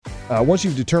Once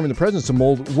you've determined the presence of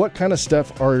mold, what kind of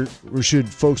stuff should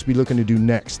folks be looking to do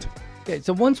next? Okay,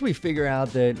 so once we figure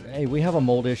out that, hey, we have a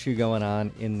mold issue going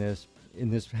on in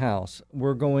this house,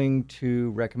 we're going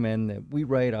to recommend that we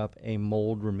write up a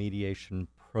mold remediation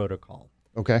protocol.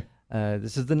 Okay.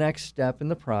 This is the next step in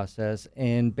the process,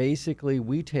 and basically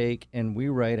we take and we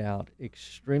write out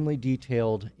extremely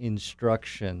detailed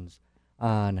instructions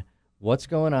on what's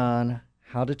going on,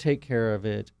 how to take care of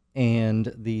it,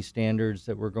 and the standards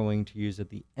that we're going to use at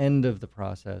the end of the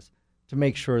process to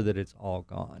make sure that it's all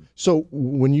gone. So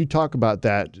when you talk about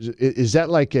that, is that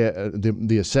like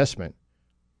the assessment?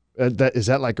 Is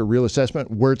that like a real assessment?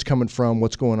 Where it's coming from,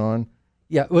 what's going on?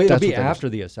 Yeah, well, it'll be after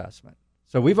the assessment.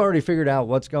 So we've already figured out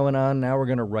what's going on. Now we're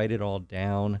going to write it all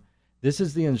down. This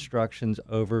is the instructions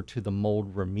over to the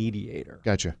mold remediator.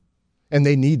 Gotcha. And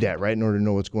they need that, right, in order to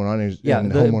know what's going on, and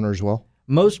the homeowner as well?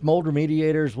 Most mold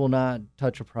remediators will not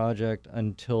touch a project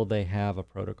until they have a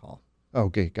protocol.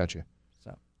 Okay, gotcha.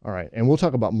 So, all right. And we'll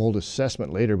talk about mold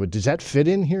assessment later, but does that fit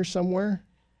in here somewhere?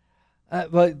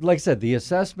 But like I said, the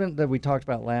assessment that we talked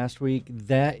about last week,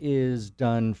 that is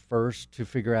done first to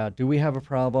figure out, do we have a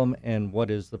problem, and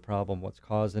what is the problem, what's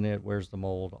causing it, where's the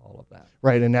mold, all of that.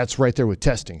 Right, and that's right there with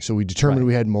testing. So we determined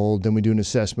we had mold, then we do an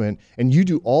assessment, and you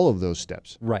do all of those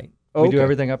steps. Right. We do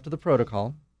everything up to the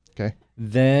protocol. Okay.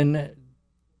 Then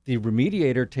the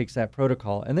remediator takes that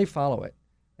protocol, and they follow it,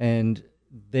 and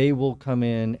they will come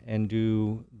in and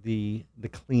do the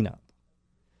cleanup.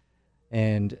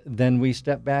 And then we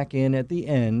step back in at the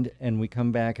end, and we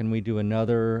come back and we do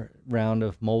another round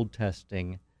of mold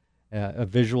testing, a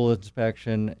visual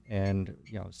inspection, and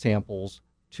samples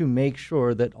to make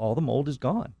sure that all the mold is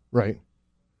gone. Right.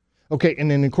 Okay,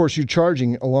 and then of course you're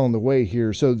charging along the way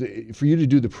here. So for you to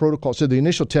do the protocol, so the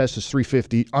initial test is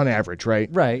 $350 on average, right?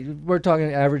 Right. We're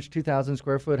talking average 2,000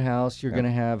 square foot house. You're going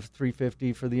to have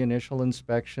 $350 for the initial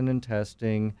inspection and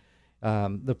testing.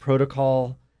 The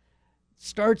protocol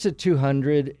starts at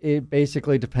 $200. It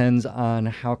basically depends on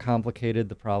how complicated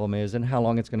the problem is and how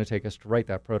long it's going to take us to write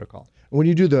that protocol. When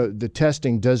you do the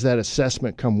testing, does that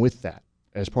assessment come with that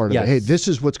as part of it? Hey, this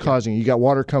is what's causing it. You got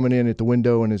water coming in at the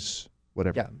window and it's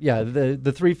whatever. Yeah. The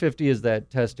 $350 is that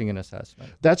testing and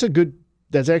assessment. That's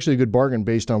actually a good bargain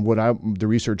based on the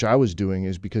research I was doing,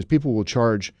 is because people will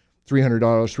charge $300,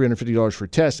 $350 for a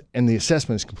test, and the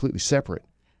assessment is completely separate.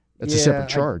 That's a separate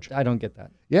charge. I don't get that.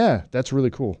 Yeah, that's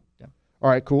really cool. All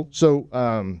right, cool. So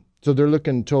so they're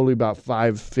looking totally about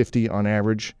 $550 on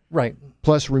average. Right.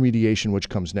 Plus remediation, which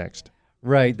comes next.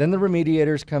 Right. Then the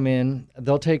remediators come in.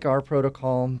 They'll take our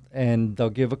protocol and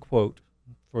they'll give a quote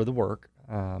for the work.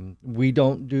 We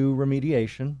don't do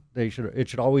remediation. It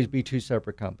should always be two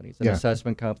separate companies, an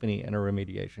assessment company and a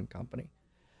remediation company.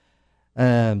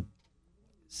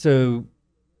 So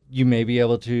you may be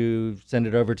able to send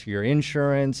it over to your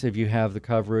insurance if you have the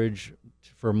coverage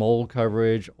for mold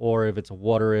coverage, or if it's a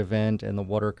water event and the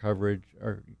water coverage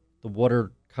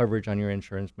on your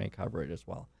insurance may cover it as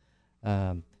well.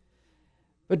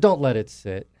 But don't let it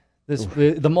sit.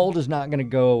 The mold is not going to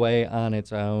go away on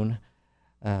its own.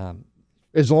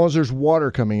 As long as there's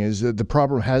water coming in, the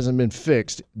problem hasn't been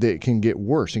fixed, that it can get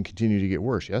worse and continue to get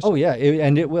worse, yes? Oh, yeah,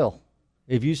 and it will.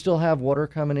 If you still have water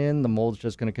coming in, the mold's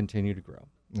just going to continue to grow.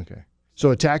 Okay.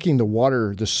 So attacking the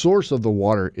water, the source of the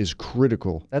water, is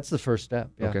critical. That's the first step.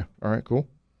 Yeah. Okay. All right, cool.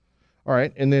 All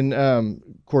right. And then,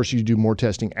 of course, you do more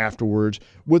testing afterwards.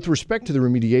 With respect to the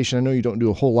remediation, I know you don't do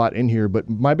a whole lot in here, but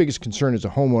my biggest concern as a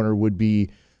homeowner would be,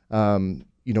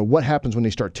 what happens when they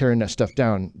start tearing that stuff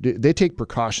down? They take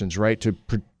precautions, right, to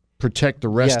protect the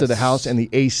rest of the house and the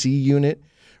AC unit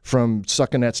from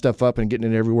sucking that stuff up and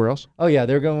getting it everywhere else? Oh, yeah.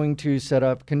 They're going to set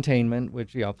up containment,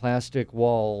 which, plastic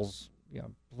walls,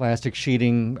 plastic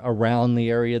sheeting around the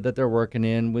area that they're working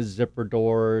in with zipper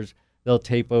doors. They'll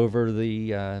tape over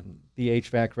the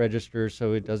HVAC register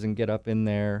so it doesn't get up in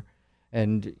there,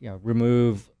 and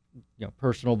remove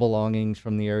personal belongings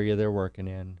from the area they're working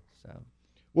in. So,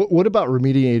 what about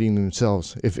remediating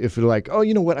themselves? If they're like, oh,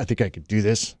 you know what, I think I could do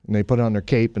this, and they put it on their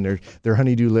cape and their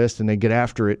honey-do list, and they get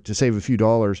after it to save a few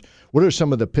dollars. What are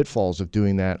some of the pitfalls of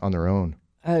doing that on their own?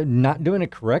 Not doing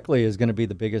it correctly is going to be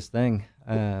the biggest thing.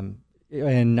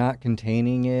 And not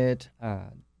containing it,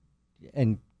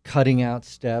 and cutting out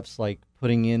steps like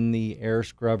putting in the air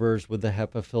scrubbers with the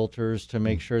HEPA filters to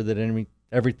make sure that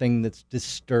everything that's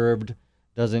disturbed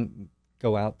doesn't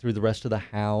go out through the rest of the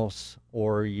house,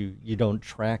 or you don't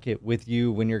track it with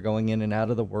you when you're going in and out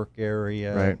of the work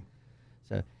area. Right.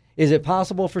 So is it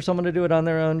possible for someone to do it on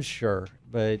their own? Sure.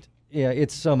 But yeah,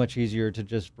 it's so much easier to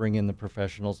just bring in the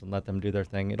professionals and let them do their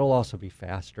thing. It'll also be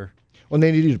faster. Well,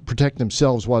 they need to protect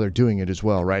themselves while they're doing it as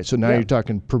well, right? So now you're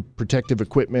talking protective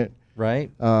equipment,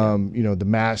 Right. You know, the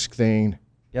mask thing.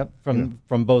 Yep.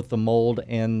 From both the mold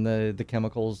and the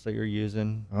chemicals that you're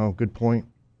using. Oh, good point.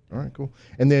 All right, cool.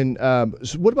 And then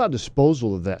so what about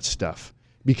disposal of that stuff?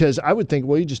 Because I would think,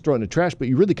 well, you just throw it in the trash, but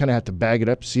you really kind of have to bag it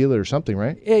up, seal it or something,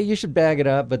 right? Yeah, you should bag it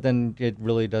up, but then it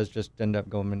really does just end up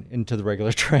going into the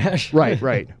regular trash. Right,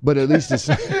 right. But at least it's...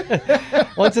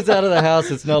 Once it's out of the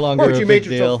house, it's no longer Or a you big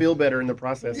made yourself deal. feel better in the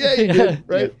process. Yeah, you did,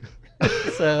 right?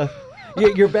 So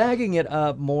you're bagging it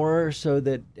up more so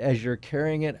that as you're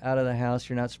carrying it out of the house,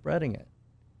 you're not spreading it.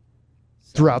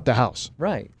 Throughout the house.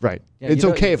 Right. Right. Yeah, It's you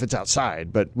don't- okay if it's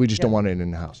outside, but we just don't want it in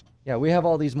the house. Yeah, we have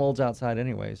all these molds outside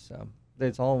anyways, so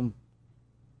it's all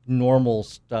normal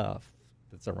stuff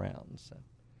that's around. So.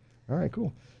 All right,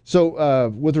 cool. So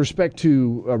with respect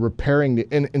to repairing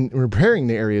and repairing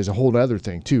the area is a whole other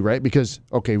thing too, right? Because,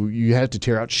 okay, you have to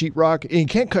tear out sheetrock, and you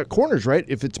can't cut corners, right?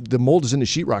 If it's the mold is in the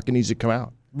sheetrock, it needs to come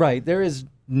out. Right. There is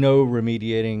no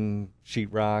remediating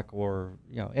sheetrock or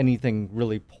anything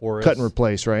really porous. Cut and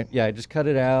replace, right? Yeah, just cut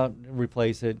it out,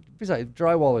 replace it. Besides,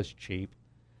 drywall is cheap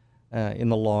in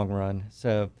the long run,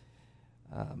 so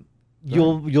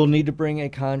you'll need to bring a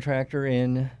contractor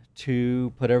in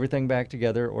to put everything back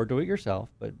together, or do it yourself.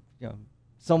 But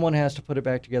someone has to put it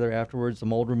back together afterwards. The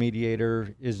mold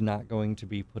remediator is not going to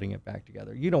be putting it back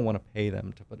together. You don't want to pay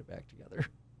them to put it back together.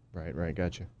 Right, right,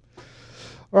 gotcha.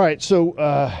 All right, so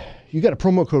you got a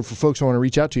promo code for folks who want to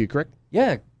reach out to you, correct?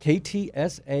 Yeah,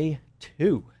 KTSA2.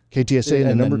 KTSA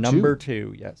and the number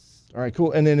 2, yes. All right,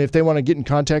 cool. And then if they want to get in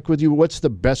contact with you, what's the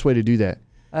best way to do that?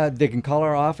 They can call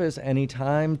our office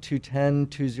anytime,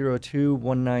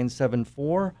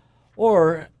 210-202-1974,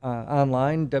 or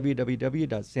online,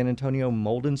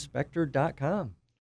 www.sanantoniomoldinspector.com.